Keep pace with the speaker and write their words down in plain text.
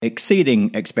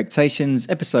Exceeding Expectations,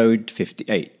 episode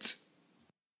 58.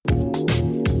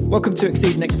 Welcome to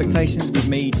Exceeding Expectations with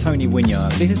me, Tony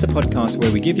Wynyard. This is the podcast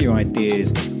where we give you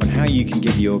ideas on how you can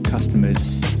give your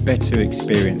customers better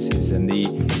experiences, and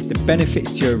the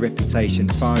benefits to your reputation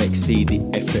far exceed the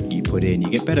effort you put in. You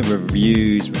get better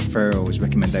reviews, referrals,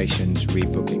 recommendations,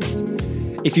 rebookings.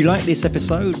 If you like this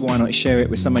episode, why not share it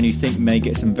with someone you think may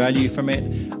get some value from it?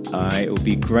 It would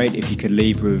be great if you could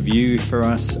leave a review for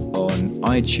us on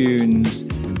iTunes.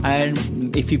 And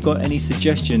if you've got any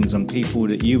suggestions on people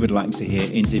that you would like to hear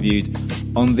interviewed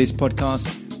on this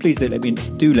podcast, please do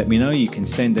let me know. You can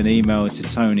send an email to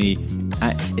Tony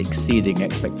at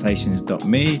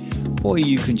exceedingexpectations.me, or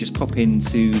you can just pop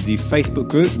into the Facebook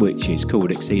group, which is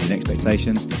called Exceeding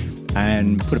Expectations,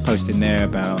 and put a post in there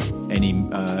about any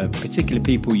particular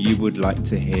people you would like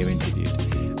to hear interviewed.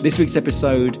 This week's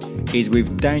episode is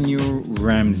with Daniel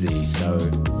Ramsey, so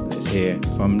let's hear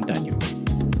from Daniel.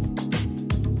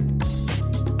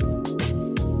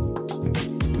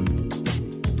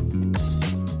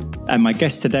 And my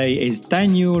guest today is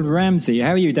Daniel Ramsey.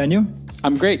 How are you, Daniel?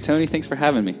 I'm great, Tony. Thanks for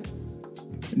having me.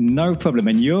 No problem.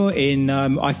 And you're in,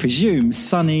 I presume,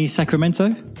 sunny Sacramento?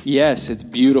 Yes, it's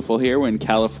beautiful here. We're in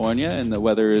California, and the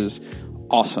weather is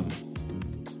awesome.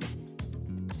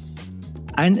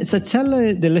 And so tell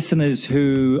the listeners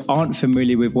who aren't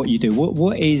familiar with what you do,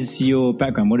 what is your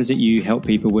background? What is it you help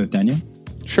people with, Daniel?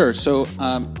 Sure. So,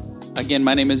 again,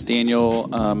 my name is Daniel.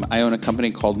 I own a company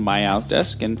called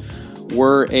MyOutDesk, and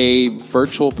we're a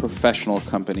virtual professional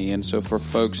company. And so for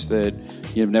folks that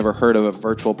you've never heard of a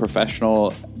virtual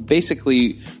professional,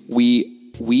 basically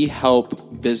we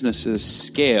help businesses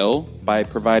scale by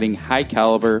providing high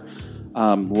caliber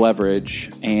leverage.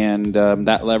 And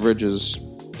that leverage is,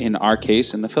 in our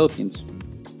case, in the Philippines.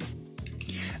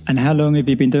 And how long have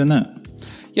you been doing that?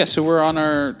 Yeah, so we're on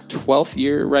our 12th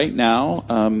year right now.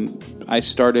 I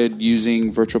started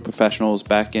using virtual professionals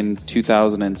back in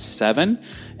 2007,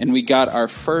 and we got our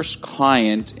first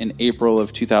client in April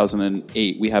of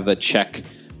 2008. We have the check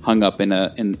hung up in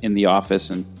the office,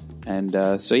 and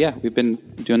so yeah, we've been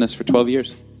doing this for 12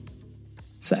 years.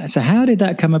 So how did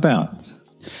that come about?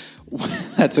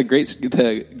 That's a great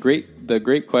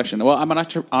question. Well, I'm an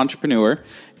entrepreneur,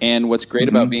 and what's great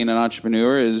about being an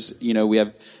entrepreneur is, we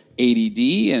have ADD,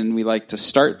 and we like to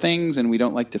start things, and we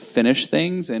don't like to finish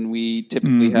things, and we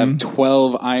typically have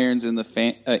 12 irons in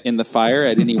the fire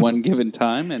at any one given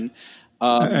time. And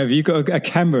have you got a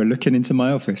camera looking into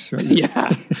my office? Right?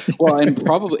 Yeah. Well, and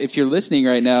probably if you're listening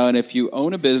right now, and if you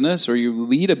own a business or you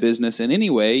lead a business in any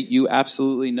way, you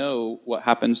absolutely know what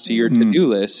happens to your to-do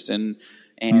list,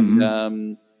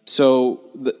 so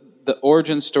the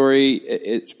origin story,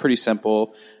 it's pretty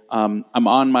simple. I'm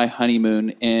on my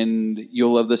honeymoon, and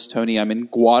you'll love this, Tony. I'm in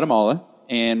Guatemala,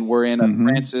 and we're in a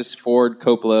Francis Ford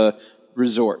Coppola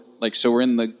resort. So we're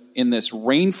in this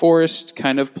rainforest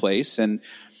kind of place, and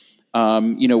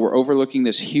we're overlooking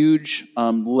this huge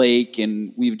lake,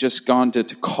 and we've just gone to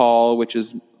Tikal, which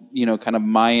is kind of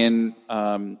Mayan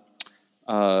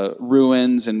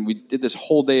ruins, and we did this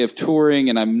whole day of touring.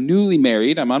 And I'm newly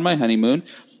married. I'm on my honeymoon.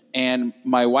 And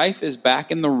my wife is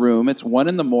back in the room. It's 1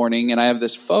 a.m, and I have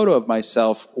this photo of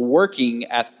myself working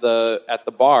at the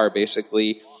bar,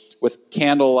 basically, with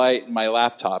candlelight and my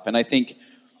laptop. And I think,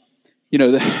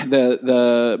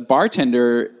 the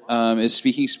bartender is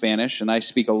speaking Spanish, and I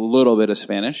speak a little bit of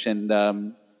Spanish.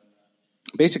 And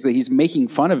basically, he's making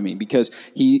fun of me because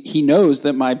he knows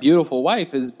that my beautiful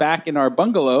wife is back in our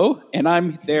bungalow, and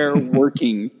I'm there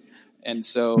working. And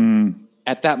so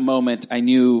at that moment, I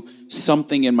knew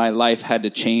something in my life had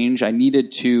to change. I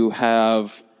needed to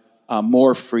have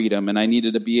more freedom, and I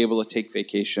needed to be able to take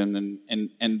vacation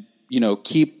and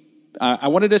keep. I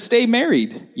wanted to stay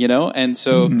married, and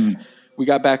so we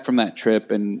got back from that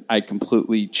trip, and I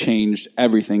completely changed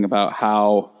everything about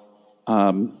how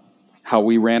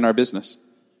we ran our business.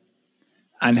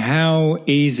 And how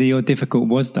easy or difficult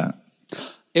was that?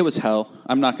 It was hell.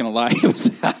 I'm not going to lie. It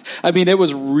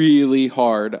was really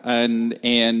hard. And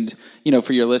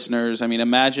for your listeners,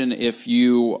 imagine if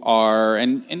you are,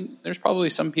 and there's probably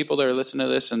some people that are listening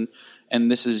to this, and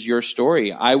this is your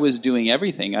story. I was doing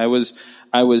everything. I was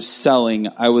selling.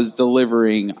 I was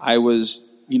delivering. I was,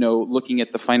 looking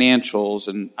at the financials,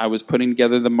 and I was putting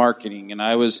together the marketing, and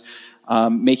I was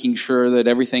making sure that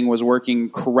everything was working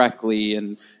correctly,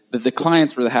 and that the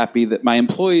clients were happy, that my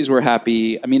employees were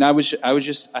happy. I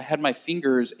had my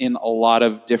fingers in a lot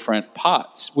of different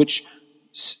pots, which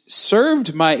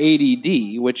served my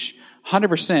ADD, which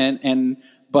 100%.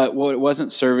 But what it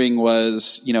wasn't serving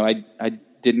was, I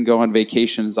didn't go on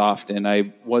vacations often.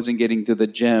 I wasn't getting to the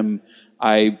gym.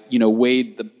 I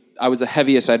I was the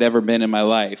heaviest I'd ever been in my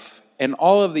life. And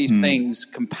all of these things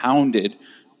compounded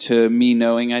to me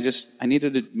knowing I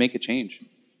needed to make a change.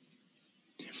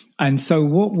 And so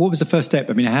what was the first step?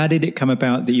 I mean, how did it come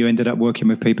about that you ended up working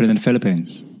with people in the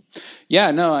Philippines?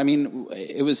 Yeah, no, I mean,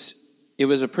 it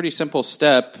was a pretty simple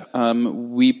step.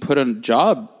 We put a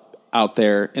job out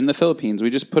there in the Philippines. We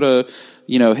just put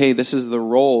hey, this is the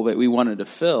role that we wanted to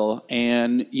fill.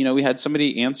 And, we had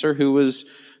somebody answer who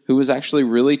was actually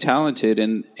really talented.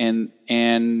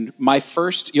 And my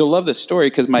first, you'll love this story,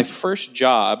 because my first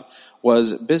job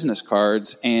was business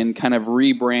cards and kind of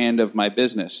rebrand of my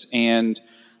business. And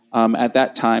at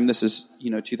that time, this is,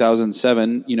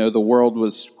 2007, the world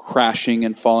was crashing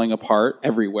and falling apart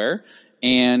everywhere.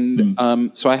 And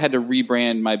so I had to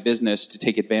rebrand my business to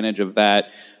take advantage of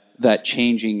that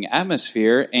changing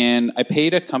atmosphere. And I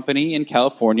paid a company in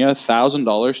California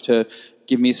 $1,000 to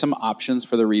give me some options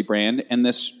for the rebrand. And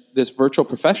this virtual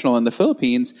professional in the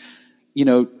Philippines,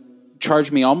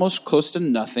 charged me almost close to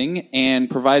nothing and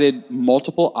provided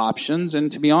multiple options.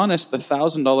 And to be honest, the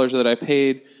 $1,000 that I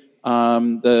paid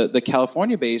the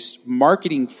California-based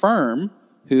marketing firm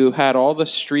who had all the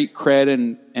street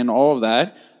cred and all of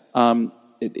that,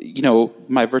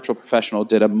 my virtual professional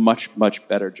did a much, much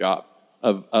better job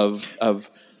of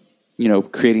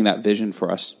creating that vision for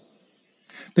us.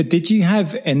 But did you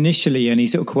have initially any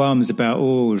sort of qualms about,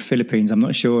 the Philippines, I'm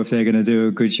not sure if they're going to do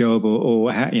a good job, or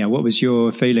how, what was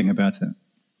your feeling about it?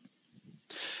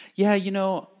 Yeah,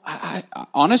 I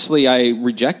honestly, I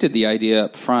rejected the idea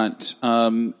up front.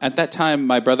 At that time,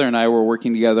 my brother and I were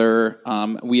working together.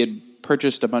 We had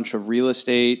purchased a bunch of real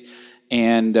estate,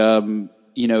 and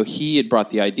he had brought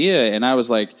the idea, and I was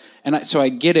like, so I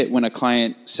get it when a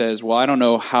client says, well, I don't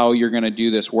know how you're going to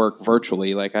do this work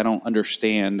virtually. Like, I don't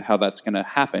understand how that's going to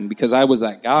happen, because I was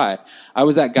that guy. I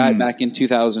was that guy back in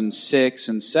 2006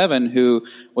 and 2007 who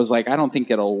was like, I don't think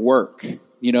it'll work.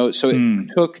 So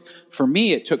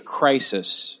it took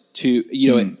crisis to,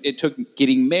 it took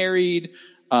getting married,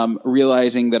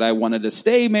 realizing that I wanted to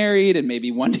stay married and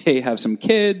maybe one day have some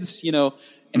kids,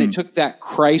 and it took that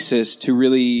crisis to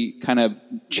really kind of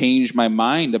change my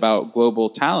mind about global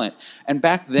talent. And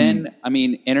back then,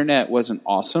 internet wasn't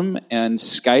awesome, and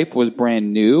Skype was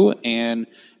brand new, and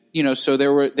so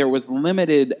there was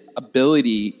limited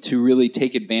ability to really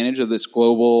take advantage of this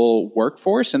global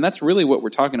workforce, and that's really what we're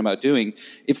talking about doing.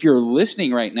 If you're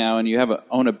listening right now and you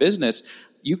own a business,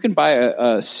 you can buy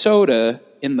a soda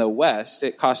in the West.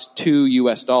 It costs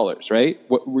 $2, right?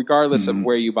 Regardless of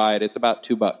where you buy it, it's about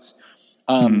 $2.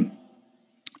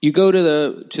 You go to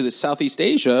the Southeast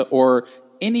Asia or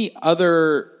any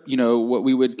other, what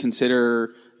we would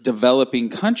consider developing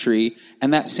country,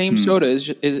 and that same soda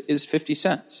is 50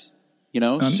 cents,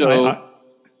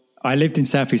 I lived in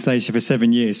Southeast Asia for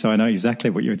 7 years, so I know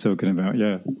exactly what you're talking about.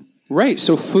 Yeah. Right.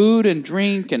 So food and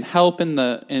drink and help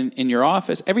in your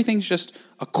office, everything's just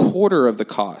a quarter of the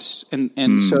cost.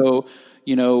 And so,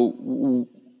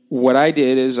 what I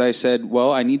did is I said,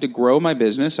 well, I need to grow my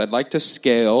business. I'd like to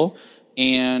scale,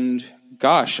 and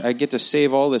gosh, I get to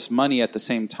save all this money at the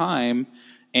same time.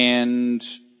 And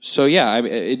so,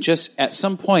 it just, at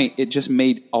some point, it just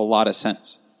made a lot of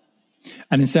sense.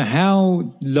 And so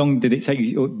how long did it take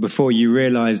you before you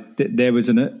realized that there was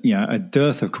a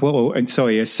dearth of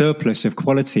a surplus of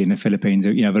quality in the Philippines,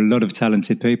 of a lot of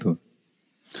talented people?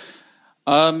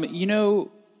 I'll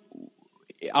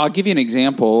give you an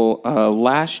example.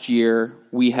 Last year,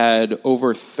 we had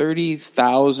over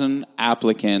 30,000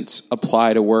 applicants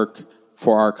apply to work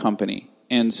for our company.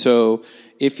 And so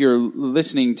if you're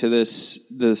listening to this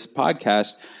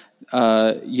podcast,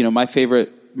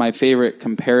 my favorite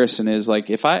comparison is like,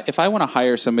 if I want to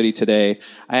hire somebody today,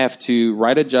 I have to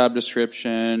write a job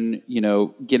description,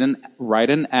 write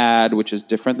an ad, which is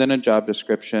different than a job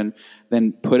description,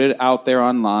 then put it out there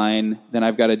online. Then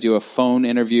I've got to do a phone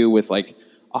interview with like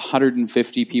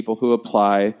 150 people who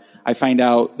apply. I find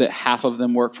out that half of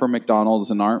them work for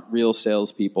McDonald's and aren't real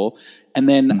salespeople. And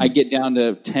then I get down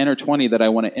to 10 or 20 that I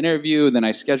want to interview. Then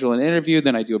I schedule an interview.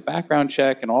 Then I do a background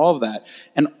check and all of that.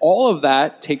 And all of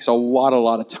that takes a lot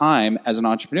of time as an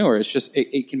entrepreneur. It's just,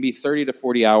 it can be 30 to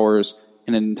 40 hours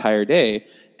in an entire day.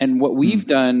 And what we've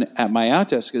done at My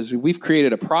Outdesk is we've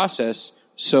created a process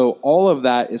so all of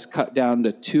that is cut down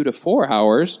to 2 to 4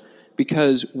 hours,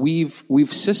 because we've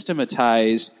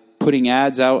systematized putting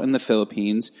ads out in the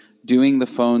Philippines, doing the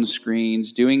phone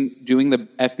screens, doing the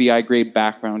FBI grade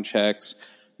background checks,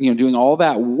 doing all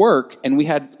that work. And we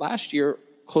had last year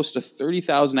close to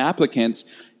 30,000 applicants,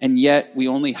 and yet we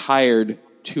only hired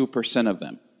 2% of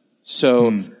them.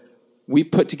 So we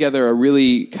put together a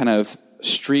really kind of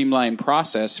streamlined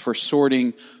process for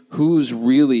sorting who's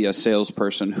really a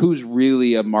salesperson, who's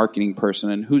really a marketing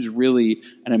person, and who's really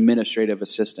an administrative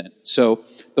assistant. So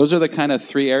those are the kind of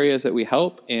 3 areas that we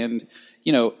help. And,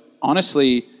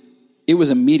 honestly, it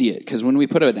was immediate because when we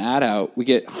put an ad out, we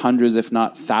get hundreds, if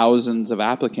not thousands of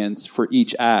applicants for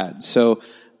each ad. So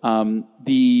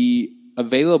the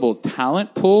available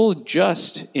talent pool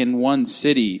just in one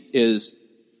city is,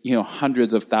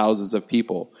 hundreds of thousands of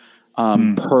people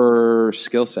per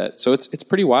skill set. So it's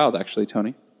pretty wild, actually,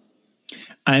 Tony.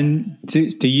 And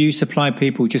do you supply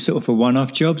people just sort of for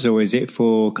one-off jobs, or is it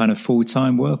for kind of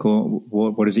full-time work, or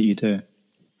what is it you do?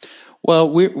 Well,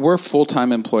 we're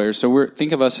full-time employers, so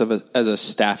think of us as a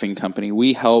staffing company.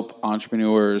 We help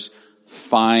entrepreneurs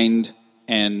find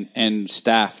and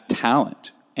staff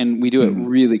talent, and we do it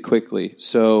really quickly.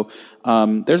 So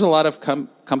there's a lot of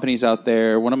companies out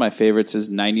there. One of my favorites is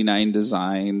 99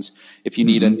 Designs. If you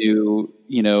need a new,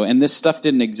 and this stuff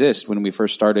didn't exist when we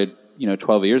first started,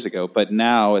 12 years ago, but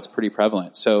now it's pretty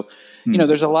prevalent. So,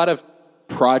 there's a lot of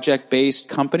project-based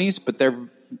companies, but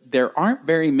there aren't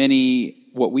very many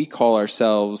what we call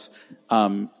ourselves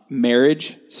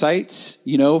marriage sites,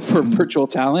 for virtual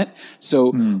talent.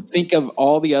 So think of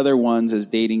all the other ones as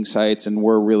dating sites, and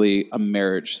we're really a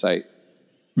marriage site.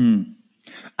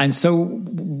 And so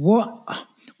what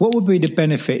would be the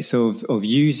benefits of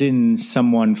using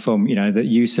someone from, that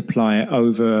you supply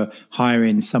over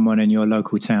hiring someone in your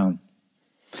local town?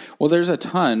 Well, there's a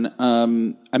ton.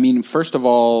 First of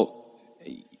all,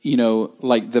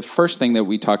 like the first thing that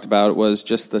we talked about was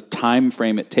just the time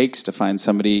frame it takes to find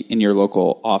somebody in your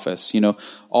local office,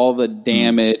 all the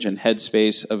damage and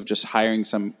headspace of just hiring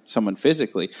someone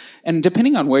physically. And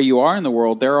depending on where you are in the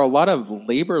world, there are a lot of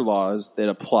labor laws that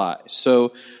apply.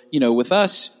 So, with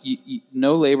us,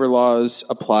 no labor laws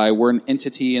apply. We're an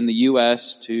entity in the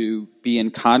U.S. to be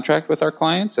in contract with our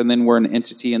clients, and then we're an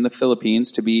entity in the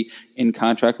Philippines to be in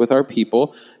contract with our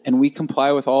people. And we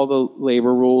comply with all the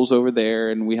labor rules over there,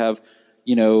 and we have,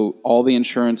 all the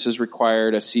insurances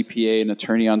required, a CPA, an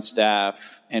attorney on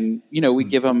staff, and, we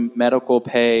give them medical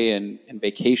pay and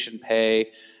vacation pay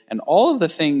and all of the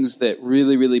things that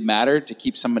really, really matter to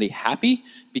keep somebody happy,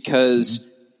 because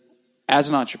as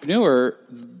an entrepreneur,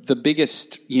 the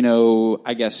biggest,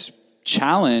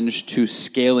 challenge to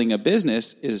scaling a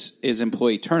business is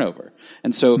employee turnover.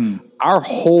 And so our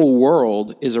whole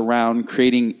world is around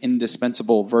creating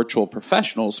indispensable virtual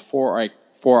professionals for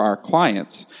our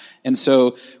clients. And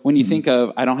so when you think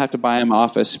of, I don't have to buy them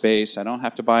office space, I don't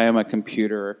have to buy them a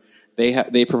computer,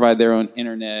 they provide their own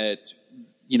internet,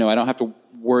 I don't have to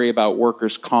worry about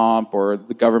workers' comp or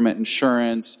the government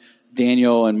insurance.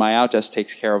 Daniel and My Outdesk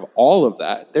takes care of all of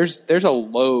that. There's a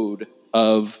load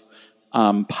of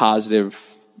positive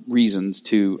reasons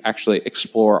to actually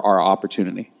explore our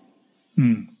opportunity.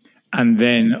 And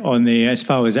then as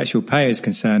far as actual pay is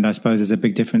concerned, I suppose there's a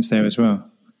big difference there as well.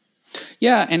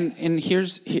 Yeah, and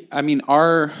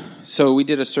so we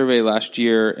did a survey last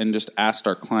year and just asked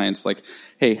our clients, like,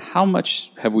 hey, how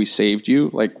much have we saved you?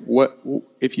 Like, what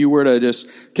if you were to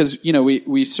because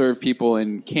we serve people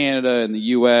in Canada and the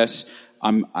U.S.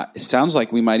 It sounds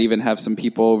like we might even have some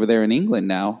people over there in England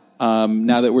now.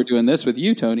 Now that we're doing this with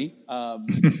you, Tony.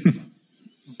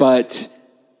 But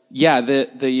yeah,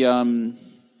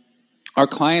 our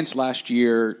clients last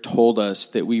year told us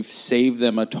that we've saved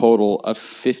them a total of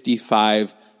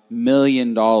 $55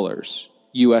 million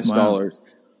US dollars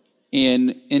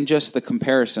in just the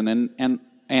comparison.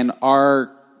 And our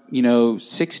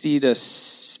 60 to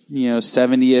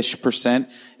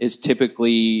 70-ish% is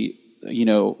typically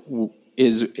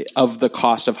is of the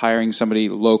cost of hiring somebody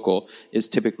local is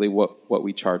typically what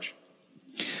we charge.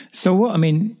 So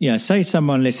say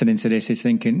someone listening to this is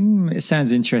thinking, it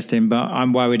sounds interesting, but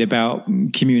I'm worried about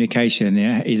communication.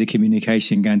 Yeah? Is a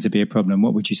communication going to be a problem?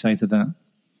 What would you say to that?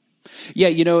 Yeah,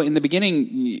 in the beginning,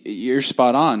 you're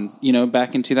spot on.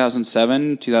 Back in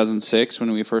 2007, 2006,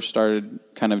 when we first started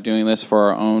kind of doing this for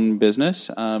our own business,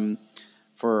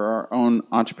 for our own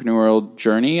entrepreneurial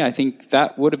journey, I think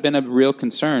that would have been a real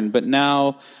concern. But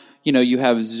now, you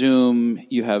have Zoom,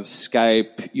 you have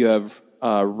Skype, you have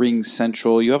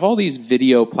RingCentral, you have all these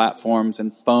video platforms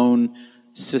and phone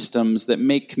systems that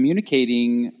make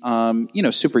communicating,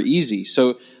 super easy.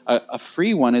 So a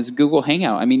free one is Google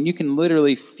Hangout. You can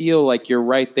literally feel like you're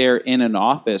right there in an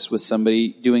office with somebody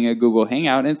doing a Google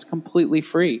Hangout, and it's completely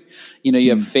free.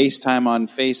 You have FaceTime on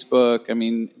Facebook.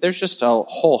 There's just a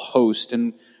whole host,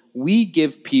 and we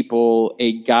give people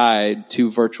a guide to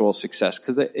virtual success,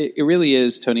 because it really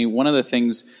is, Tony, one of the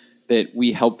things that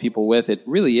we help people with. It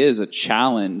really is a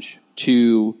challenge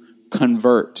to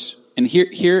convert. And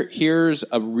here's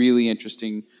a really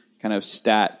interesting kind of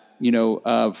stat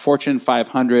Fortune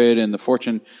 500 and the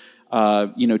Fortune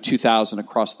 2000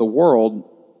 across the world,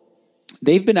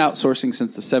 they've been outsourcing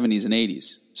since the 70s and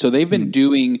 80s. So they've been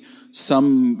doing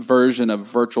some version of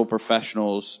virtual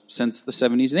professionals since the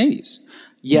 70s and 80s.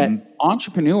 Yet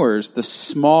entrepreneurs, the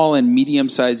small and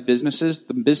medium-sized businesses,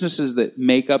 the businesses that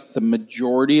make up the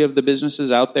majority of the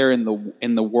businesses out there in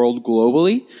the world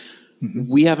globally,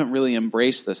 we haven't really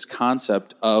embraced this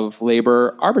concept of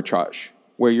labor arbitrage,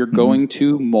 where you're going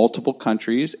to multiple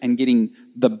countries and getting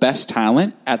the best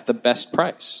talent at the best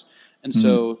price. And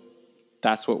so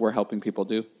that's what we're helping people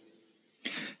do.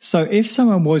 So if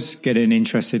someone was getting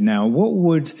interested now, what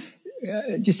would,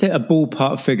 just a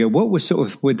ballpark figure, what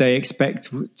would they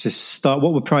expect to start?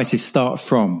 What would prices start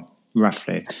from,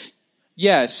 roughly?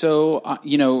 Yeah, so,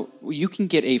 you can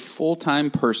get a full-time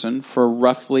person for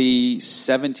roughly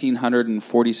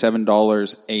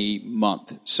 $1,747 a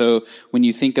month. So when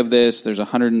you think of this, there's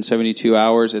 172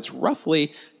 hours. It's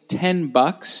roughly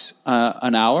 $10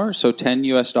 an hour, so $10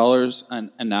 US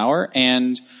an hour.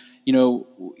 And, you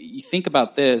think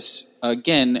about this,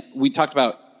 again, we talked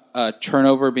about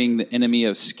turnover being the enemy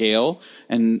of scale.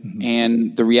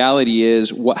 And the reality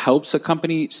is what helps a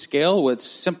company scale was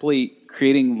simply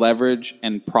creating leverage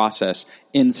and process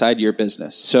inside your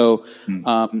business. So,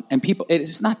 and people,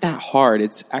 it's not that hard.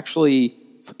 It's actually,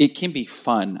 it can be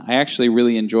fun. I actually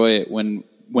really enjoy it when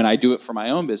I do it for my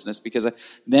own business, because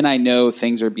then I know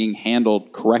things are being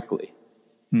handled correctly.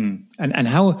 And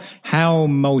how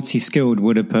multi-skilled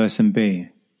would a person be?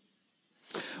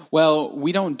 Well,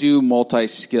 we don't do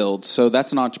multi-skilled, so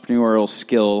that's an entrepreneurial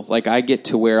skill. Like, I get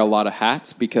to wear a lot of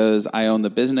hats because I own the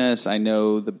business, I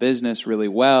know the business really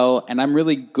well, and I'm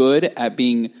really good at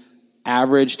being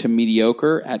average to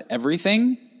mediocre at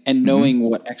everything and knowing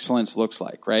what excellence looks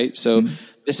like, right? So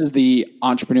this is the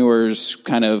entrepreneur's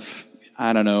kind of,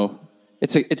 I don't know,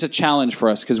 it's a challenge for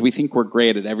us because we think we're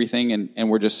great at everything and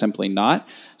we're just simply not.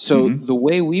 So the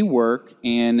way we work,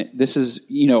 and this is,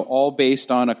 all based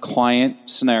on a client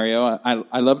scenario.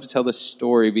 I love to tell this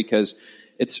story because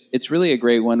it's really a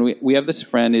great one. We have this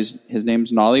friend, his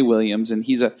name's Nolly Williams, and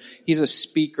he's a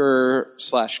speaker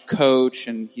 / coach,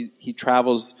 and he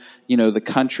travels, the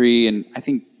country. And I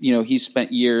think, he's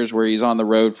spent years where he's on the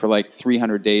road for like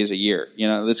 300 days a year.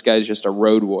 This guy's just a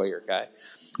road warrior guy.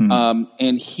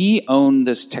 And he owned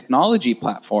this technology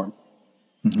platform.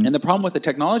 And the problem with the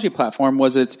technology platform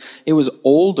was it was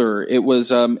older. It was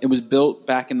built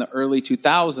back in the early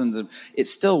 2000s. And it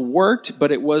still worked,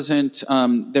 but it wasn't,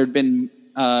 there'd been,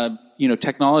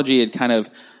 technology had kind of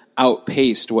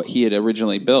outpaced what he had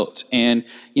originally built. And,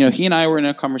 he and I were in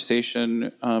a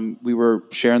conversation. We were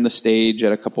sharing the stage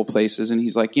at a couple places, and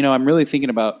he's like, I'm really thinking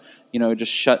about,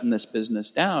 just shutting this business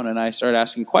down. And I started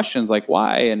asking questions like,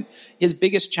 why? And his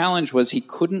biggest challenge was he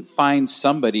couldn't find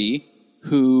somebody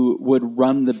who would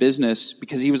run the business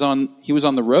because he was on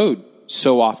the road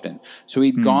so often. So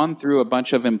he'd gone through a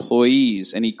bunch of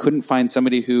employees, and he couldn't find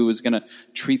somebody who was going to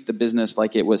treat the business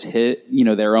like it was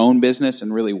their own business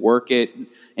and really work it.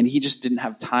 And he just didn't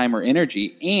have time or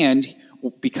energy. And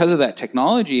because of that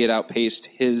technology, it outpaced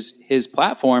his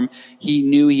platform. He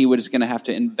knew he was going to have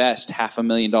to invest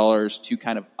 $500,000 to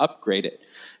kind of upgrade it.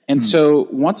 And so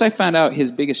once I found out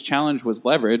his biggest challenge was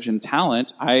leverage and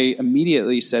talent, I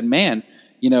immediately said, man,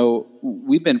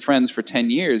 we've been friends for 10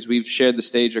 years. We've shared the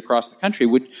stage across the country.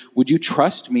 Would you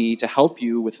trust me to help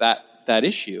you with that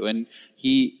issue? And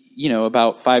he,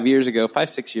 about 6 years ago,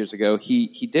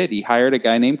 he did. He hired a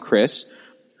guy named Chris,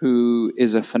 who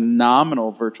is a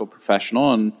phenomenal virtual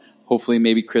professional. And hopefully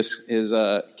maybe Chris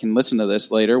can listen to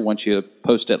this later once you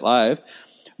post it live.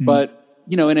 But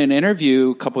in an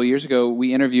interview a couple of years ago,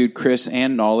 we interviewed Chris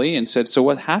and Nolly and said, so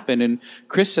what happened? And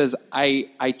Chris says,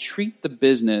 I treat the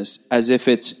business as if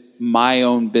it's my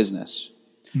own business.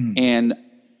 And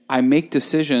I make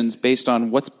decisions based on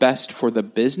what's best for the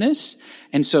business.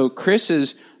 And so Chris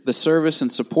is the service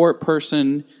and support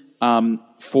person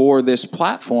for this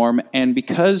platform. And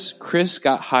because Chris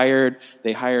got hired,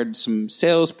 they hired some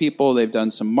salespeople, they've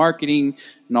done some marketing,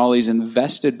 Nolly's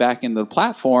invested back in the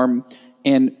platform.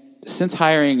 And since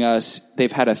hiring us,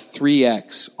 they've had a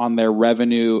 3x on their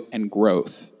revenue and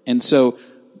growth. And so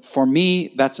for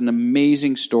me, that's an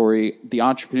amazing story. The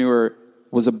entrepreneur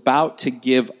was about to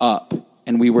give up,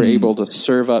 and we were able to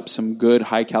serve up some good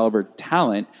high caliber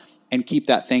talent and keep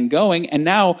that thing going. And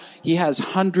now he has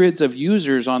hundreds of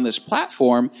users on this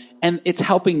platform, and it's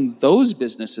helping those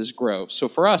businesses grow. So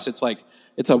for us,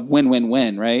 it's a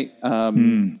win-win-win, right?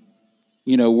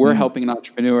 We're helping an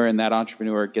entrepreneur, and that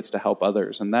entrepreneur gets to help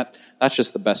others. And that's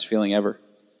just the best feeling ever.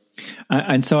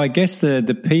 And so I guess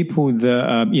the people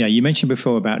that, you mentioned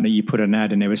before about that you put an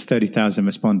ad and there was 30,000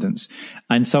 respondents.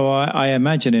 And so I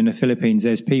imagine in the Philippines,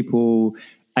 there's people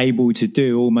able to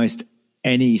do almost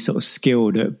any sort of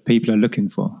skill that people are looking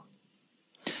for.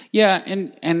 Yeah.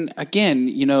 And again,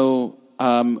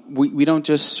 we don't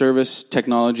just service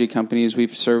technology companies.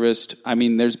 We've serviced,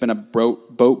 there's been a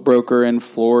boat broker in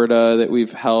Florida that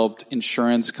we've helped,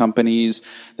 insurance companies.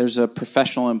 There's a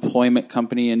professional employment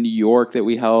company in New York that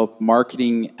we help,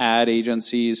 marketing ad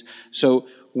agencies. So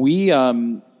we,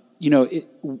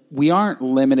 we aren't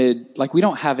limited, like we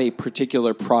don't have a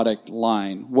particular product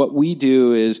line. What we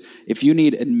do is if you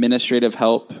need administrative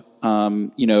help,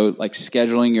 like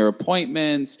scheduling your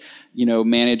appointments,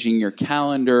 managing your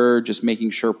calendar, just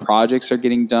making sure projects are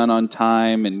getting done on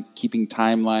time and keeping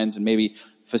timelines and maybe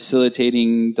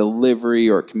facilitating delivery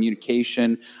or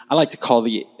communication. I like to call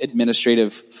the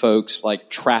administrative folks like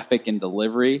traffic and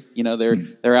delivery.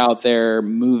 They're out there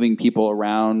moving people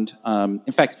around.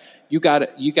 In fact, you got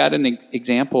an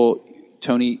example,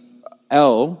 Tony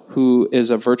L, who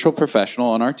is a virtual professional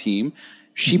on our team.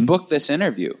 She booked this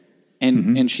interview.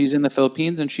 And she's in the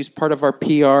Philippines, and she's part of our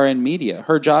PR and media.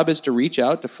 Her job is to reach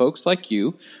out to folks like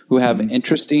you who have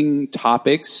interesting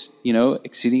topics,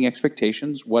 exceeding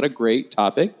expectations. What a great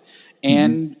topic.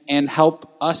 And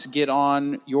help us get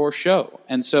on your show.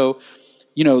 And so,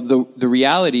 the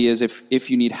reality is if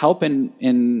you need help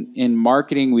in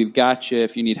marketing, we've got you.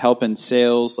 If you need help in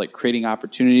sales, like creating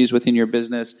opportunities within your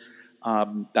business,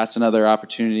 that's another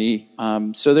opportunity.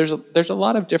 So there's a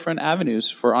lot of different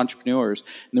avenues for entrepreneurs.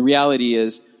 And the reality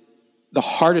is the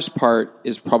hardest part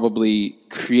is probably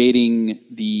creating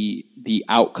the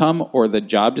outcome or the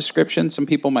job description. Some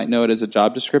people might know it as a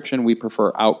job description. We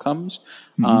prefer outcomes.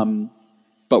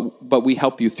 But we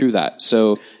help you through that.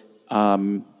 So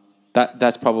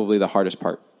that's probably the hardest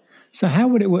part. So how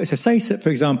would it work? So say, for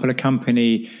example, a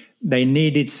company, they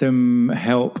needed some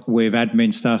help with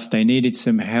admin stuff. They needed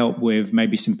some help with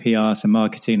maybe some PR, some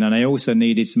marketing, and they also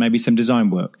needed maybe some design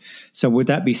work. So would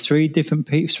that be three different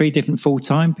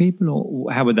full-time people,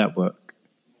 or how would that work?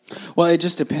 Well, it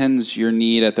just depends your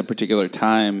need at the particular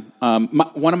time.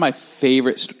 One of my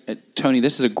favorites, Tony,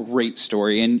 this is a great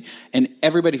story, and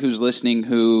everybody who's listening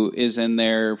who is in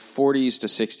their 40s to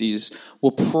 60s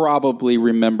will probably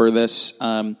remember this.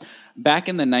 Back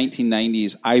in the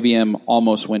 1990s, IBM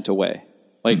almost went away.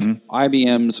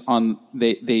 IBM's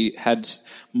they had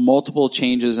multiple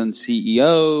changes in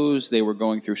CEOs. They were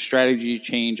going through strategy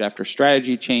change after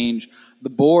strategy change. The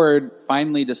board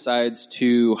finally decides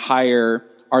to hire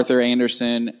Arthur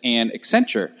Andersen and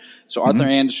Accenture. So Arthur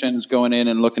Andersen is going in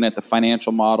and looking at the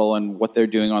financial model and what they're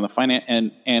doing on the finance,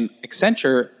 and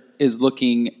Accenture is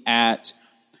looking at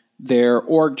their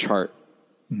org chart.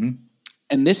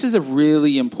 And this is a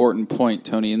really important point,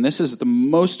 Tony, and this is the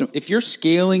most, if you're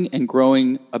scaling and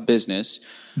growing a business,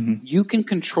 you can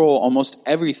control almost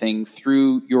everything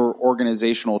through your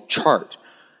organizational chart.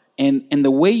 And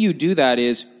the way you do that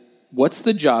is, what's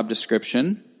the job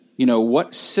description?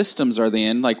 What systems are they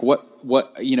in? Like what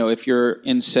if you're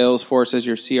in Salesforce as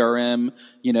your CRM,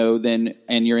 then,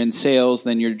 and you're in sales,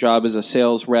 then your job as a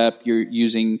sales rep, you're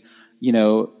using,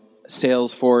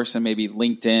 Salesforce and maybe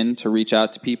LinkedIn to reach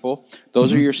out to people.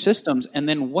 Those are your systems. And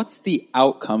then what's the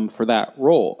outcome for that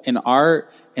role? In our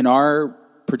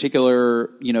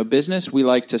particular, business, we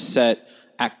like to set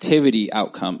activity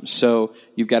outcomes. So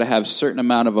you've got to have a certain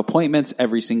amount of appointments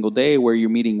every single day where you're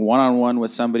meeting one-on-one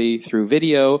with somebody through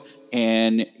video,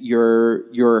 and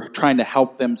you're trying to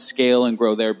help them scale and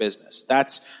grow their business.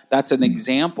 That's an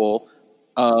example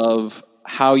of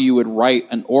how you would write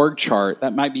an org chart.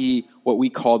 That might be what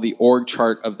we call the org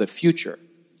chart of the future,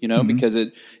 because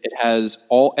it has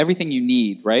everything you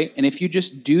need, right? And if you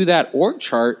just do that org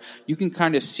chart, you can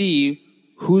kind of see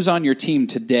who's on your team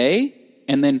today,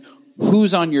 and then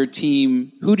who's on your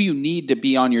team, who do you need to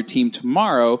be on your team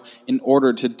tomorrow in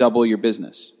order to double your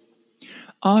business?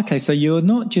 Okay, so you're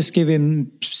not just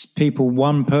giving people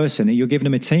one person, you're giving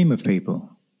them a team of people.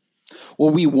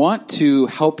 Well, we want to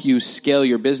help you scale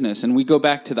your business. And we go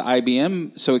back to the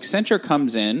IBM. So Accenture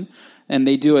comes in and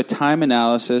they do a time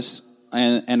analysis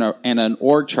and an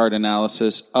org chart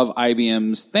analysis of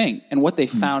IBM's thing. And what they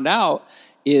found out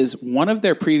is one of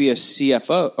their previous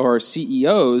CFO or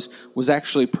CEOs was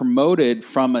actually promoted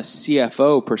from a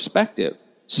CFO perspective.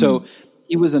 So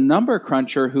he was a number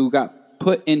cruncher who got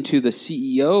put into the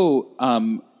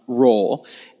CEO role.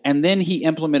 And then he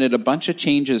implemented a bunch of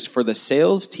changes for the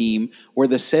sales team, where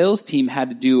the sales team had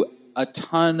to do a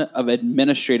ton of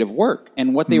administrative work.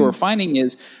 And what they were finding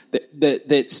is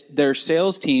that their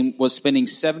sales team was spending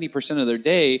 70% of their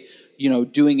day,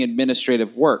 doing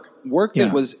administrative work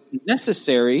that was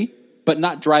necessary, but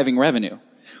not driving revenue.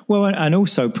 Well, and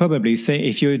also probably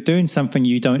if you're doing something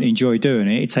you don't enjoy doing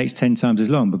it takes 10 times as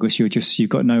long because you've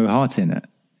got no heart in it.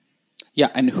 Yeah,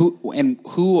 and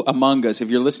who among us, if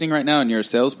you're listening right now and you're a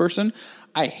salesperson,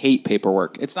 I hate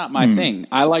paperwork. It's not my thing.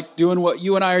 I like doing what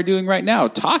you and I are doing right now,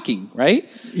 talking, right?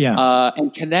 Yeah.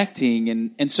 And connecting.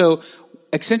 And so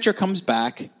Accenture comes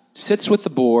back, sits with the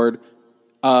board.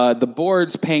 The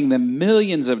board's paying them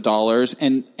millions of dollars,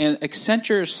 and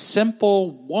Accenture's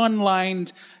simple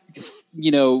one-lined,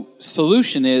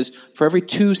 solution is for every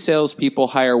 2 salespeople,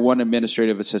 hire 1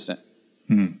 administrative assistant.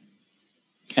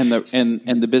 And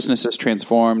the business has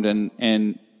transformed,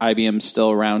 and IBM's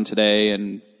still around today,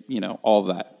 and all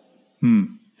of that.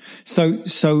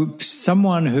 So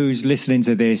someone who's listening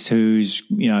to this, who's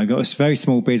got a very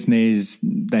small business,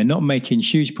 they're not making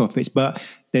huge profits, but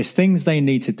there's things they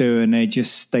need to do, and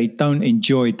they don't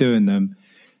enjoy doing them.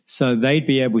 So they'd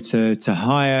be able to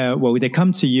hire. Well, they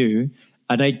come to you,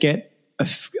 and they get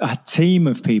a team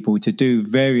of people to do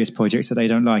various projects that they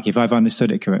don't like. If I've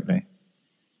understood it correctly.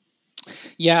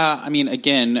 Yeah, I mean,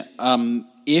 again,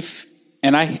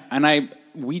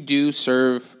 we do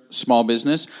serve small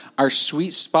business. Our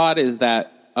sweet spot is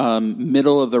that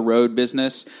middle of the road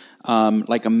business,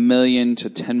 like $1 million to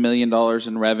 $10 million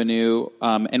in revenue,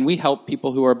 and we help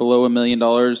people who are below $1 million.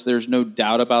 There's no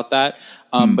doubt about that.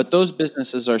 But those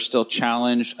businesses are still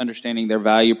challenged, understanding their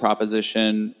value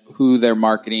proposition, who they're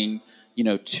marketing,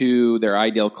 to their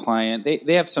ideal client.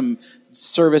 They have some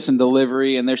service and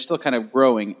delivery, and they're still kind of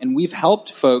growing. And we've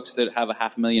helped folks that have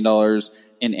 $500,000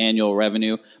 in annual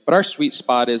revenue, but our sweet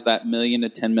spot is that $1 million to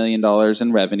 $10 million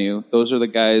in revenue. Those are the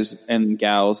guys and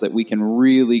gals that we can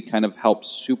really kind of help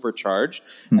supercharge.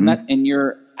 And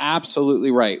you're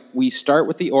absolutely right. We start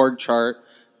with the org chart,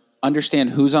 understand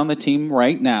who's on the team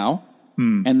right now,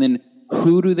 and then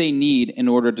who do they need in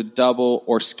order to double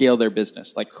or scale their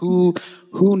business? Like who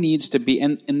needs to be,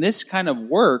 and this kind of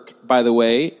work, by the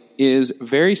way, is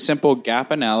very simple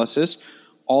gap analysis.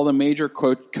 All the major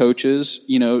coaches,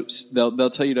 they'll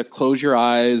tell you to close your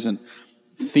eyes and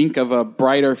think of a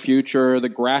brighter future. The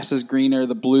grass is greener,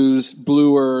 the blue's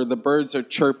bluer, the birds are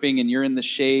chirping, and you're in the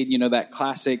shade. That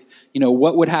classic,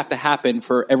 what would have to happen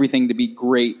for everything to be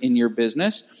great in your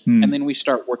business? And then we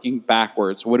start working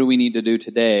backwards. What do we need to do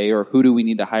today, or who do we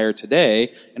need to hire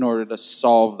today in order to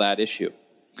solve that issue?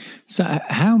 So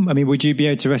would you be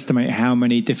able to estimate how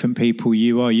many different people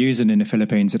you are using in the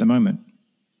Philippines at the moment?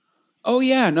 Oh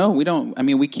yeah, no, we don't. I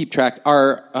mean, we keep track.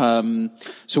 So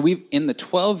in the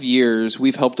 12 years,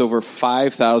 we've helped over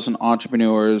 5,000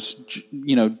 entrepreneurs,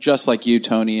 just like you,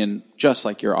 Tony, and just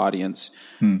like your audience.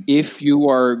 If you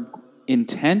are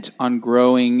intent on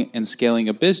growing and scaling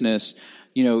a business,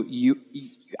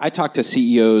 I talk to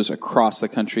CEOs across the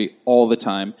country all the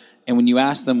time. And when you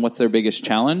ask them what's their biggest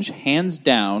challenge, hands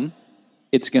down,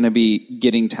 it's going to be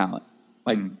getting talent.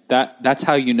 Like that's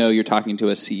how you're talking to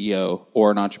a CEO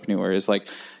or an entrepreneur, is like,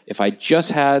 if I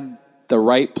just had the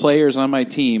right players on my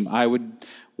team, I would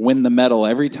win the medal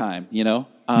every time,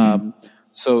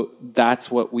 So that's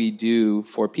what we do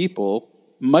for people,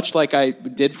 much like I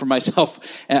did for myself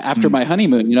after my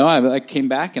honeymoon. I came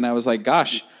back and I was like,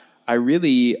 gosh, I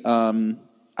really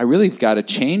got to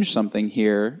change something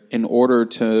here in order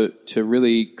to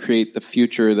really create the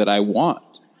future that I want.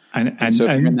 And so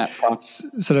if you're in that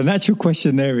process. So the natural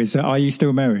question there is, are you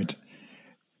still married?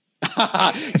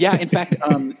 Yeah, in fact,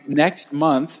 next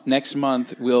month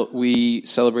we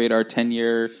celebrate our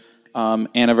 10-year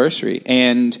anniversary,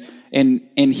 and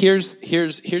here's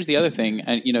the other thing,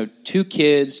 and 2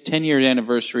 kids, 10-year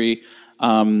anniversary.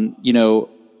 I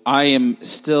am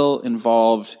still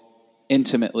involved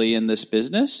intimately in this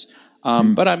business.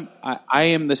 But I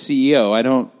am the CEO. I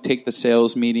don't take the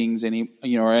sales meetings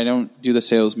or I don't do the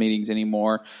sales meetings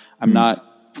anymore. I'm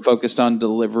not focused on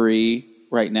delivery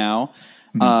right now.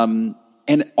 And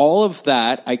all of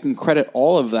that, I can credit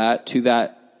all of that to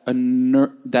that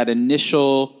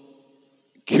initial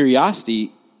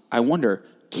curiosity. I wonder,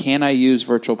 can I use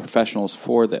virtual professionals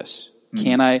for this?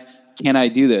 Can I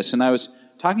do this? And I was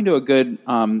talking to a good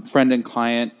friend and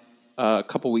client a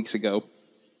couple weeks ago,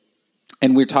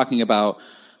 and we're talking about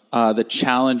the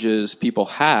challenges people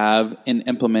have in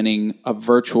implementing a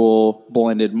virtual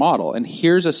blended model. And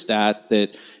here's a stat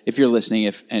that, if you're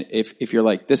listening, if you're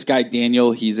like, this guy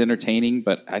Daniel, he's entertaining,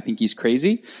 but I think he's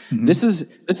crazy. This is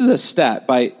a stat.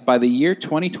 By the year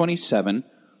 2027,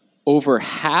 over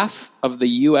half of the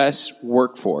U.S.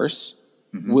 workforce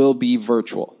will be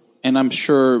virtual. And I'm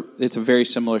sure it's a very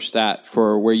similar stat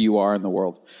for where you are in the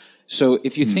world. So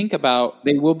if you think about,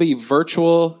 they will be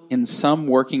virtual in some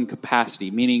working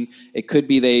capacity, meaning it could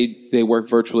be they work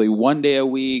virtually one day a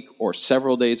week or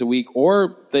several days a week,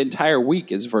 or the entire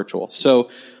week is virtual. So,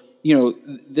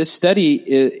 this study,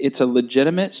 it's a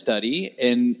legitimate study,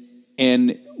 and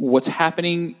what's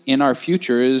happening in our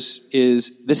future is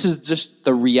this is just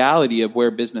the reality of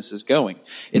where business is going.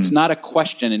 It's not a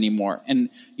question anymore. And,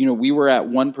 we were at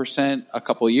 1% a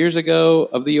couple of years ago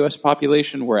of the U.S.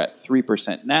 population. We're at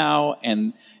 3% now.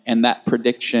 And that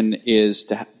prediction is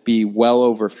to be well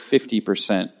over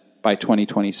 50% by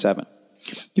 2027.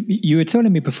 You were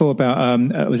telling me before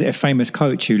about, was it a famous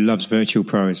coach who loves virtual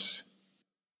pros?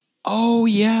 Oh,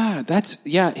 yeah.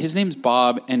 His name's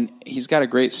Bob, and he's got a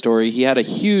great story. He had a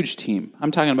huge team.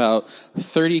 I'm talking about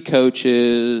 30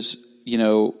 coaches,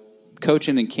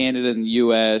 coaching in Canada and the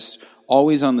U.S.,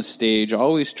 always on the stage,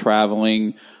 always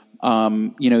traveling. He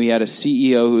had a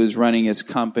CEO who was running his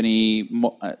company,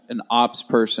 an ops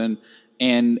person.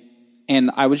 And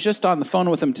I was just on the phone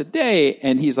with him today,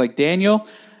 and he's like, Daniel,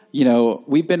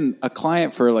 we've been a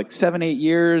client for like 7-8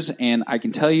 years, and I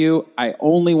can tell you, I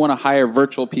only want to hire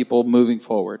virtual people moving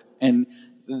forward. And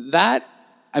that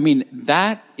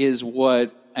is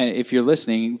what, if you're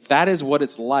listening, that is what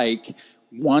it's like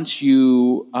once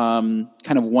you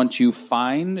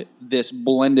find this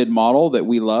blended model that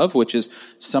we love, which is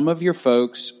some of your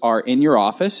folks are in your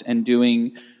office and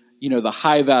doing the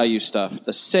high value stuff,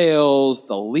 the sales,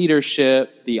 the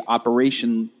leadership, the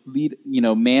operation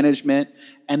management,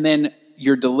 and then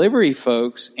your delivery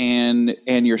folks and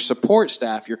your support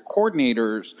staff, your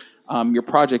coordinators, your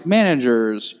project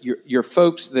managers, your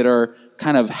folks that are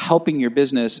kind of helping your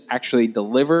business actually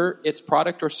deliver its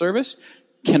product or service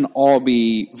can all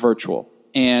be virtual.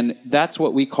 And that's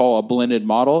what we call a blended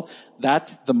model.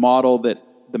 That's the model that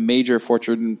the major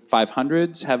Fortune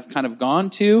 500s have kind of gone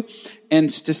to.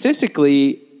 And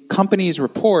statistically, companies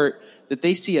report that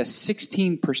they see a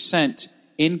 16%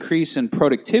 increase in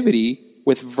productivity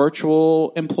with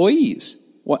virtual employees.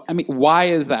 Why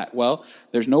is that? Well,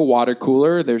 there's no water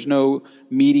cooler. There's no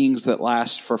meetings that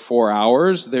last for 4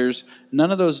 hours. There's none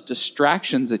of those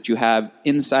distractions that you have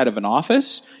inside of an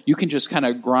office. You can just kind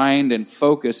of grind and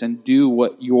focus and do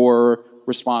what you're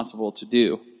responsible to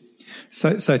do.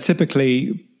 So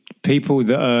typically, people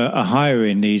that are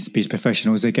hiring these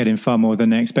professionals are getting far more than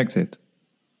they expected.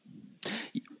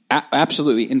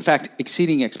 Absolutely. In fact,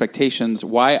 exceeding expectations.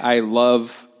 Why I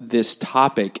love this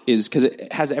topic is because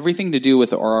it has everything to do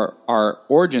with our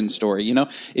origin story.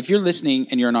 If you're listening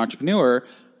and you're an entrepreneur,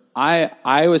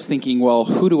 I was thinking, well,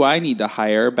 who do I need to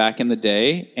hire back in the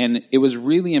day? And it was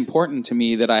really important to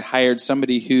me that I hired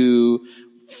somebody who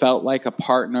felt like a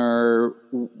partner,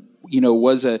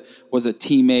 was a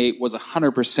teammate, was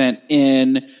 100%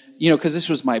 in, because this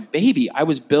was my baby. I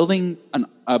was building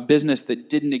a business that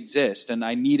didn't exist, and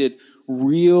I needed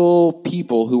real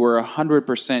people who were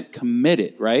 100%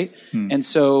 committed, right? And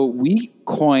so we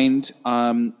coined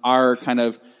our kind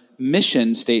of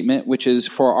mission statement, which is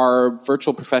for our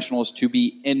virtual professionals to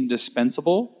be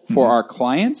indispensable for our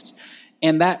clients.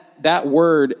 And that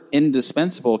word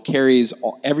indispensable carries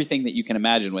everything that you can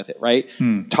imagine with it, right?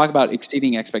 Talk about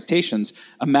exceeding expectations.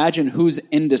 Imagine who's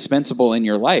indispensable in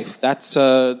your life. That's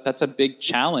a big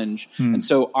challenge. And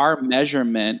so our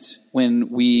measurement when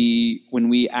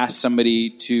we ask somebody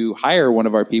to hire one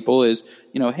of our people is,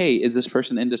 hey, is this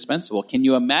person indispensable? Can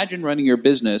you imagine running your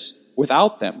business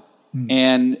without them?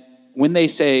 And when they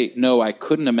say, no, I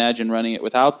couldn't imagine running it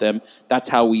without them, that's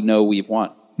how we know we've won.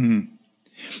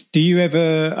 Do you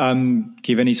ever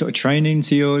give any sort of training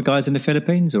to your guys in the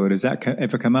Philippines, or does that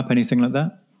ever come up, anything like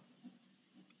that?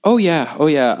 Oh yeah.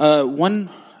 One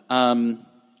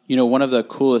of the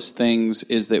coolest things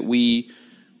is that we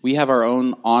have our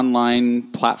own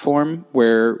online platform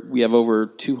where we have over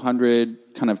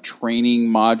 200 kind of training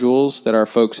modules that our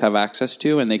folks have access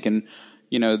to, and they can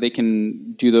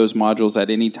do those modules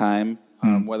at any time,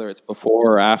 whether it's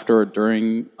before or after or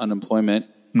during an employment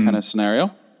kind of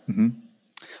scenario.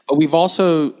 But we've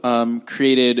also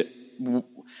created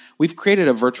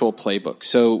a virtual playbook.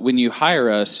 So when you hire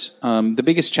us, the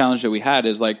biggest challenge that we had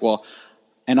is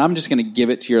and I'm just going to give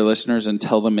it to your listeners and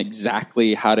tell them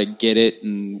exactly how to get it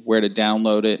and where to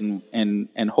download it,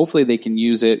 and hopefully they can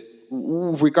use it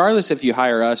regardless if you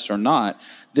hire us or not.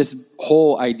 This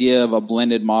whole idea of a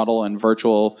blended model and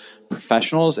virtual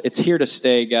professionals, it's here to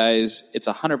stay, guys. It's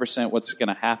 100% what's going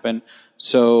to happen.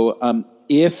 So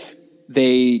if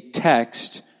they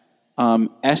text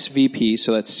SVP,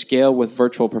 so that's Scale with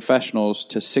Virtual Professionals,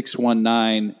 to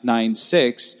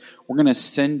 61996, we're going to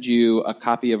send you a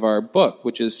copy of our book,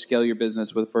 which is Scale Your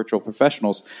Business with Virtual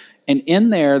Professionals. And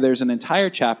in there's an entire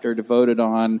chapter devoted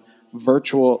on the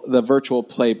virtual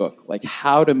playbook, like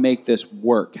how to make this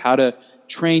work, how to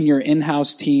train your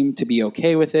in-house team to be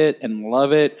okay with it and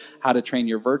love it, how to train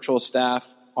your virtual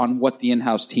staff on what the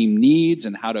in-house team needs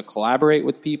and how to collaborate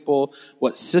with people,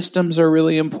 what systems are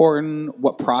really important,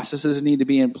 what processes need to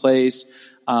be in place.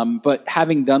 But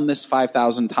having done this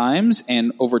 5,000 times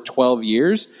and over 12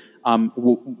 years,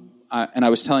 and I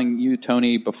was telling you,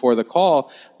 Tony, before the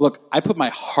call, look, I put my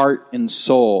heart and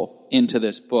soul into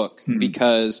this book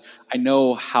because I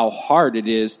know how hard it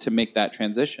is to make that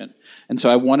transition. And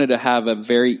so I wanted to have a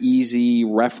very easy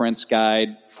reference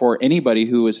guide for anybody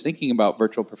who is thinking about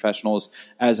virtual professionals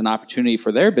as an opportunity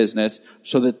for their business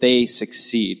so that they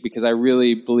succeed, because I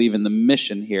really believe in the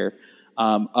mission here.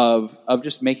 Of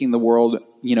just making the world,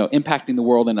 impacting the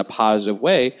world in a positive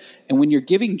way. And when you're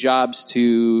giving jobs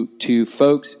to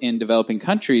folks in developing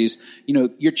countries,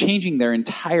 you're changing their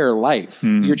entire life.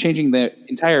 You're changing the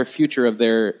entire future of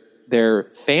their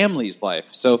family's life.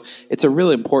 So it's a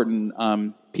really important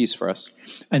piece for us.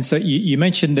 And so you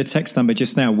mentioned the text number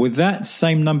just now. Would that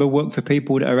same number work for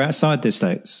people that are outside the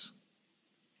States?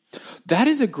 That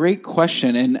is a great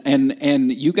question.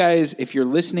 And you guys, if you're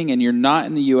listening and you're not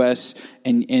in the U.S.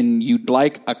 and you'd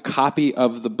like a copy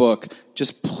of the book,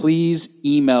 just please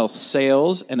email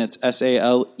sales, and it's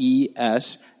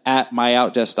SALES at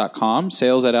myoutdesk.com,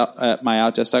 sales at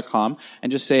myoutdesk.com,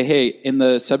 and just say, hey, in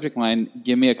the subject line,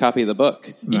 give me a copy of the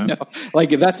book. Right.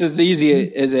 That's as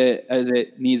easy as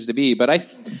it needs to be. But I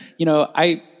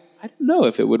don't know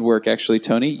if it would work, actually,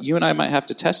 Tony. You and I might have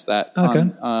to test that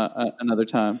on another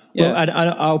time. Yeah.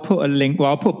 Well, I'll put a link. Well,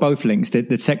 I'll put both links, the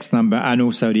text number and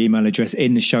also the email address,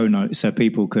 in the show notes, so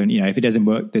people can, if it doesn't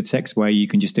work the text way, you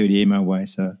can just do the email way.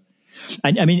 So,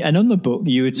 and on the book,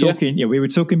 you were talking. We were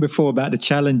talking before about the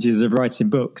challenges of writing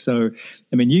books. So,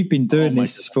 you've been doing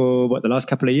this for the last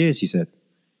couple of years, you said.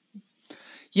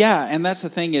 Yeah, and that's the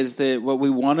thing, is that what we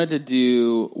wanted to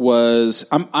do was,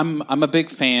 I'm a big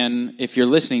fan. If you're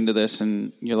listening to this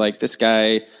and you're like, this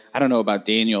guy, I don't know about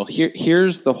Daniel.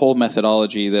 Here's the whole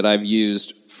methodology that I've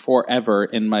used forever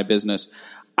in my business.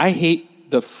 I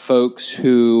hate the folks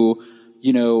who,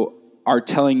 are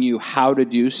telling you how to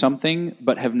do something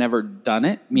but have never done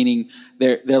it. Meaning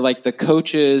they're like the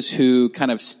coaches who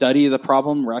kind of study the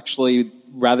problem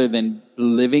rather than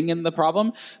living in the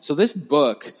problem. So this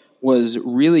book was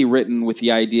really written with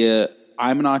the idea,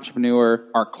 I'm an entrepreneur,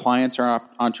 our clients are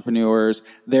entrepreneurs,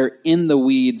 they're in the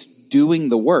weeds doing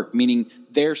the work, meaning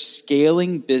they're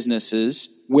scaling businesses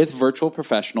with virtual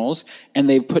professionals, and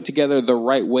they've put together the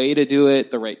right way to do it,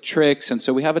 the right tricks. And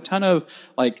so we have a ton of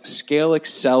scale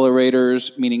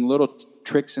accelerators, meaning little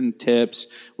tricks and tips.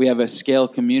 We have a scale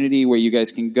community where you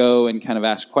guys can go and kind of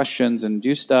ask questions and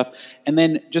do stuff. And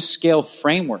then just scale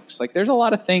frameworks. There's a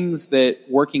lot of things that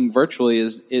working virtually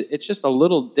it's just a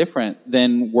little different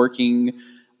than working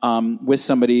with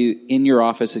somebody in your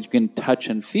office that you can touch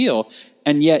and feel.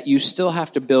 And yet you still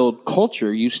have to build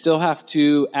culture. You still have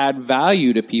to add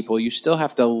value to people. You still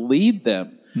have to lead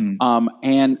them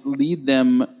and lead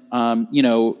them,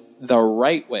 the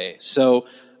right way. So,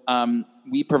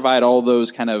 we provide all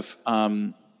those kind of,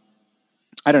 all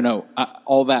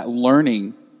that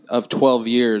learning of 12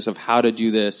 years of how to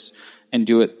do this and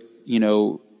do it,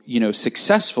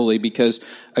 successfully, because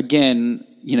again,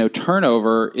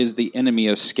 turnover is the enemy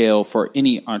of scale for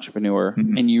any entrepreneur,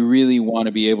 and you really want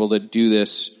to be able to do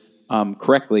this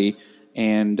correctly.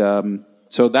 And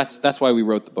so that's why we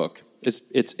wrote the book.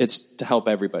 It's to help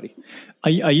everybody.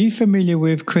 Are you familiar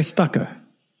with Chris Ducker?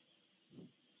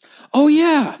 Oh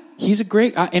yeah. He's a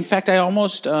great. In fact, I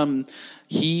almost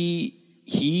he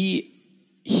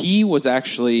was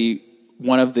actually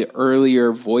one of the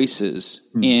earlier voices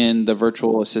in the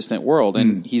virtual assistant world,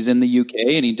 and he's in the UK,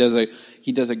 and he does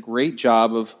a great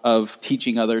job of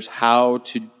teaching others how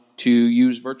to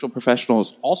use virtual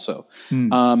professionals also.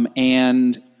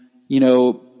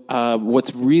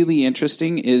 What's really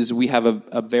interesting is we have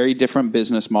a very different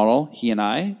business model, he and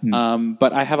I,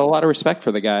 but I have a lot of respect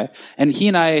for the guy. And he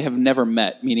and I have never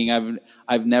met, meaning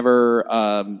I've never,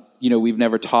 we've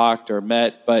never talked or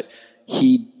met, but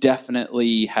he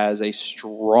definitely has a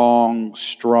strong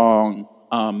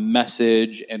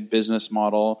message and business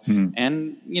model.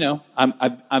 And,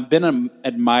 I've been an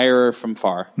admirer from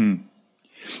far.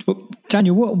 Well,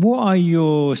 Daniel, what are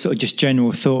your sort of just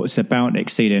general thoughts about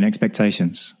exceeding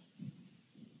expectations?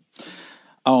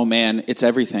 Oh man, it's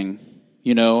everything,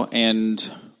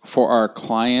 and for our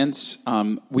clients,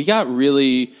 we got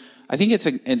really, I think it's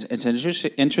an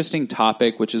interesting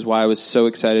topic, which is why I was so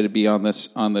excited to be on this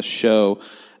show.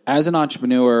 as an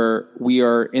entrepreneur, we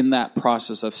are in that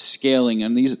process of scaling,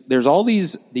 and there's all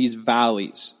these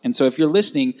valleys. And so if you're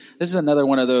listening, this is another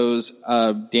one of those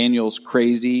Daniel's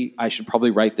crazy, I should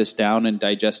probably write this down and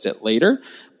digest it later.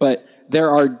 But there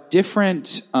are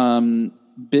different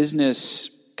business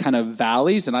kind of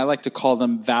valleys, and I like to call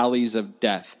them valleys of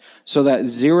death. So that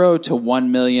 0 to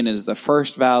 1 million is the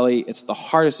first valley. It's the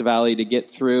hardest valley to get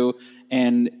through,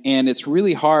 and it's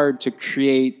really hard to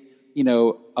create,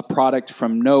 a product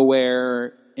from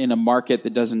nowhere in a market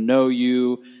that doesn't know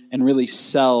you and really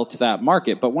sell to that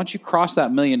market. But once you cross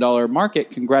that $1 million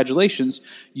market, congratulations,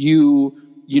 you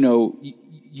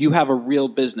have a real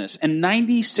business. And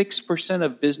 96%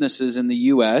 of businesses in the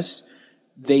US,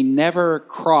 they never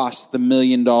cross the $1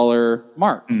 million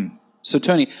mark. So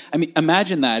Tony, I mean,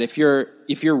 imagine that if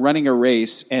you're running a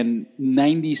race and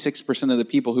 96% of the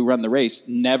people who run the race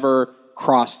never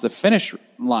cross the finish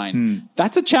line,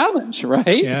 that's a challenge,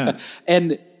 right? Yeah.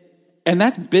 And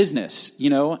that's business,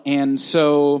 and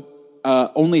so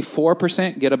only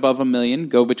 4% get above 1 million,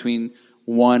 go between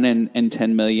 1 and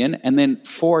 10 million, and then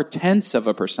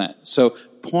 0.4%. So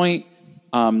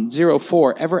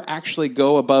 0.04 ever actually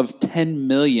go above $10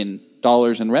 million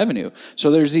in revenue.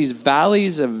 So there's these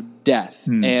valleys of death,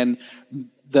 and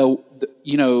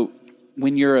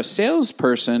when you're a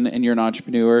salesperson and you're an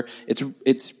entrepreneur,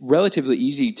 it's relatively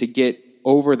easy to get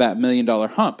over that $1 million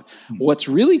hump. What's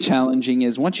really challenging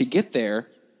is once you get there,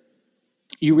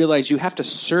 you realize you have to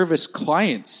service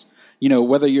clients.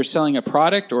 Whether you're selling a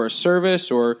product or a service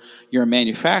or you're a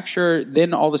manufacturer,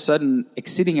 then all of a sudden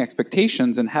exceeding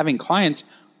expectations and having clients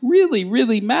really,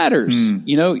 really matters.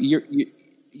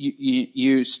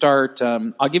 You start,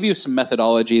 I'll give you some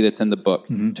methodology that's in the book,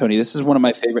 Tony. This is one of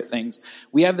my favorite things.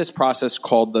 We have this process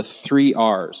called the 3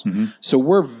 R's. So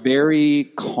we're very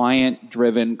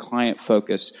client-driven,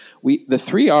 client-focused. The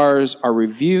 3 R's are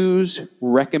reviews,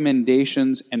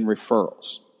 recommendations, and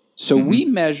referrals. So we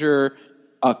measure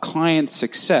a client's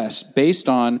success based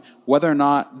on whether or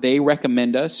not they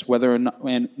recommend us, whether or not,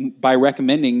 and by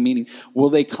recommending, meaning will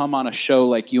they come on a show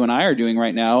like you and I are doing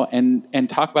right now and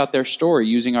talk about their story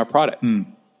using our product.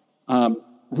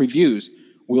 Reviews,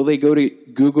 will they go to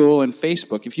Google and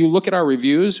Facebook? If you look at our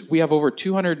reviews, we have over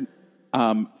 200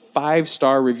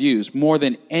 5-star reviews, more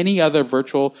than any other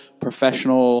virtual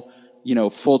professional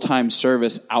full-time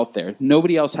service out there.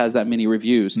 Nobody else has that many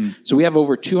reviews. So we have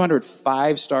over 200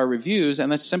 5-star reviews,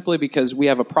 and that's simply because we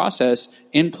have a process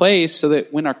in place so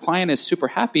that when our client is super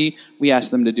happy, we ask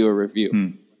them to do a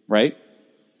review, right?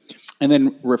 And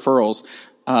then referrals.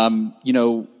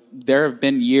 There have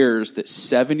been years that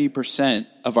 70%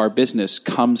 of our business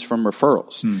comes from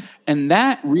referrals. And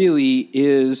that really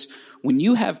is when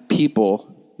you have people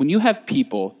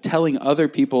telling other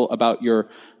people about your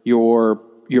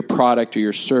product or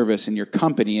your service and your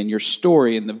company and your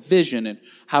story and the vision and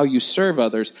how you serve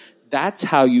others, that's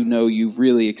how you've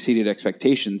really exceeded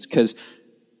expectations. Because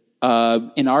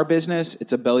in our business,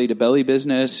 it's a belly-to-belly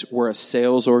business. We're a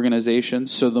sales organization.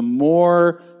 So the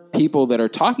more people that are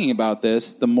talking about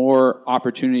this, the more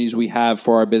opportunities we have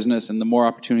for our business and the more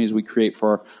opportunities we create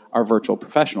for our virtual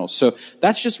professionals. So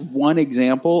that's just one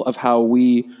example of how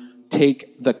we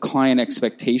take the client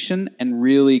expectation and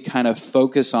really kind of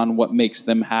focus on what makes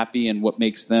them happy and what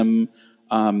makes them,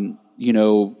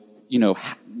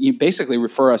 you basically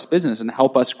refer us business and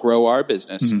help us grow our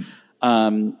business. I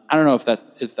don't know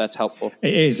if that's helpful.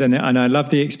 It is, and I love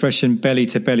the expression belly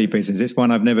to belly business. It's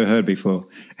one I've never heard before.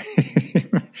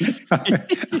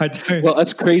 Well,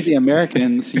 us crazy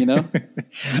Americans, Daniel,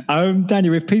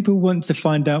 if people want to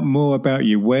find out more about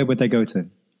you, where would they go to?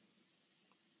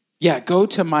 Yeah, go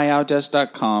to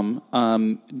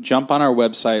myoutdesk.com, jump on our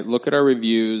website, look at our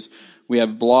reviews. We have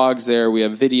blogs there. We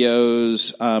have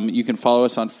videos. You can follow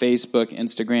us on Facebook,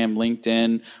 Instagram,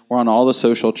 LinkedIn. We're on all the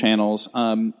social channels.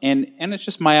 And it's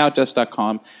just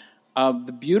myoutdesk.com.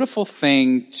 The beautiful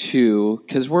thing, too,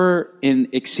 because we're in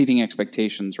exceeding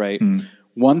expectations, right?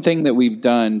 One thing that we've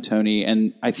done, Tony,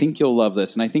 and I think you'll love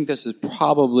this, and I think this is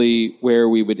probably where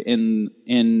we would end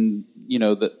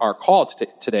our call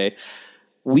today.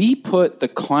 We put the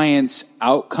client's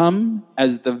outcome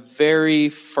as the very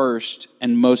first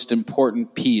and most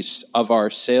important piece of our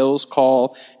sales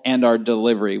call and our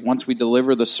delivery. Once we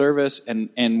deliver the service and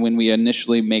when we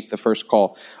initially make the first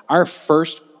call, our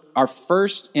first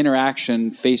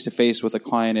interaction face-to-face with a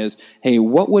client is, hey,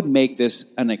 what would make this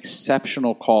an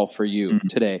exceptional call for you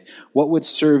today? What would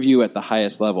serve you at the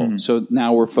highest level? So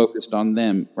now we're focused on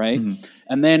them, right?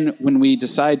 And then when we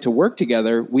decide to work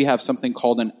together, we have something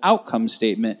called an outcome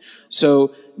statement.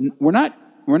 So we're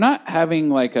not having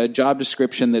like a job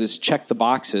description that is check the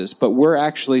boxes, but we're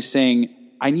actually saying,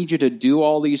 I need you to do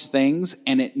all these things,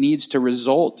 and it needs to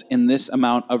result in this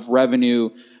amount of revenue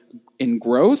in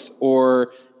growth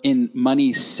or in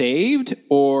money saved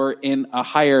or in a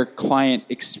higher client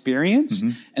experience.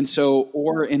 And so,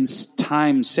 or in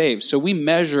time saved. So we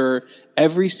measure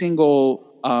every single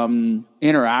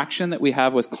interaction that we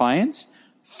have with clients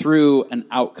through an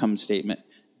outcome statement.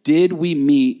 Did we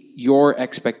meet your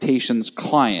expectations,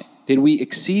 client? Did we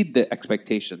exceed the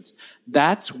expectations?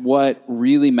 That's what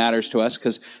really matters to us,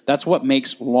 because that's what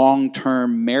makes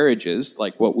long-term marriages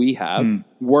like what we have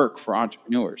work for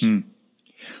entrepreneurs.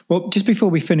 Well, just before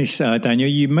we finish, Daniel,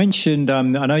 you mentioned, I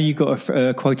know you got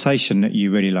a quotation that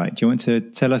you really like. Do you want to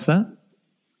tell us that?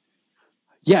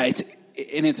 Yeah,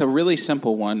 it's a really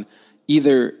simple one.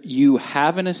 Either you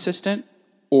have an assistant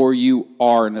or you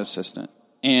are an assistant.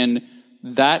 And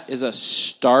that is a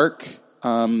stark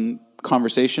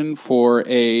conversation for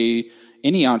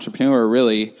any entrepreneur,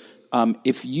 really.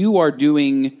 If you are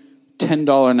doing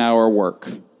 $10 an hour work,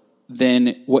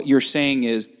 then what you're saying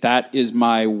is that is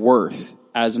my worth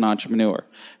as an entrepreneur.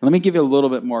 Let me give you a little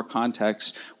bit more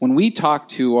context. When we talk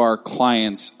to our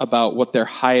clients about what their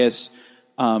highest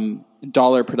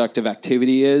dollar productive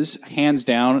activity is, hands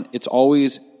down, it's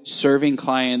always serving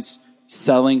clients,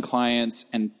 selling clients,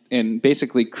 and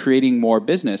basically creating more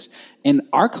business. And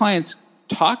our clients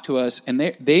talk to us, and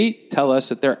they tell us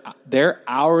that their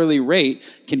hourly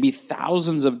rate can be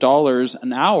thousands of dollars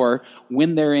an hour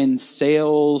when they're in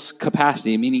sales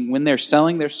capacity, meaning when they're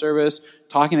selling their service,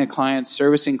 talking to clients,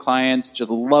 servicing clients, just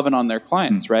loving on their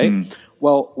clients, right?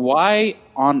 Well, why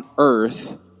on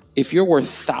earth, if you're worth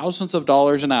thousands of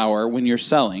dollars an hour when you're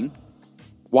selling,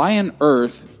 why on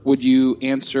earth would you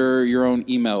answer your own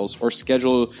emails or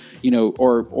schedule,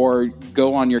 or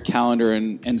go on your calendar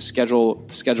and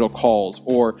schedule calls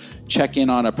or check in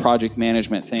on a project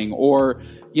management thing or,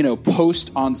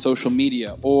 post on social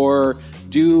media or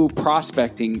do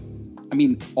prospecting? I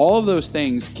mean, all of those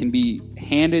things can be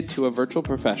handed to a virtual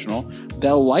professional.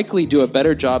 They'll likely do a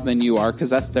better job than you are because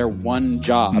that's their one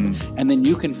job. And then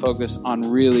you can focus on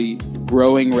really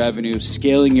growing revenue,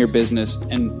 scaling your business,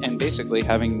 and basically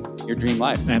having your dream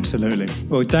life. Absolutely.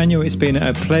 Well, Daniel, it's been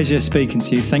a pleasure speaking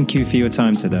to you. Thank you for your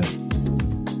time today.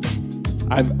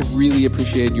 I've really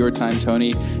appreciated your time,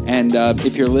 Tony. And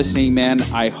if you're listening, man,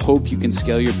 I hope you can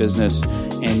scale your business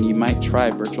and you might try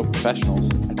virtual professionals.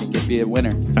 I think it'd be a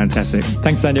winner. Fantastic.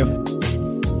 Thanks, Daniel.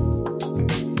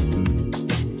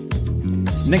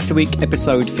 Next week,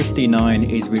 episode 59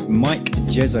 is with Mike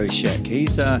Jezoshek.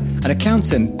 He's an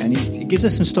accountant, and he gives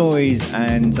us some stories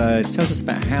and tells us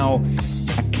about how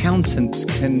accountants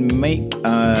can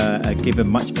give a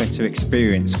much better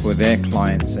experience for their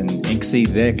clients and exceed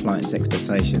their clients'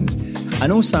 expectations,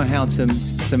 and also how to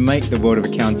make the world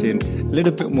of accounting a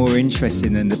little bit more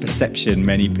interesting than the perception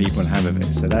many people have of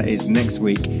it. So that is next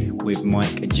week with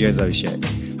Mike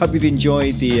Jezoshek. Hope you've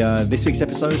enjoyed this week's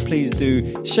episode. Please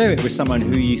do share it with someone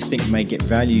who you think may get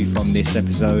value from this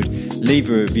episode. Leave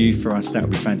a review for us. That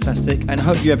would be fantastic. And I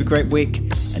hope you have a great week,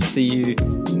 and see you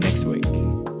next week.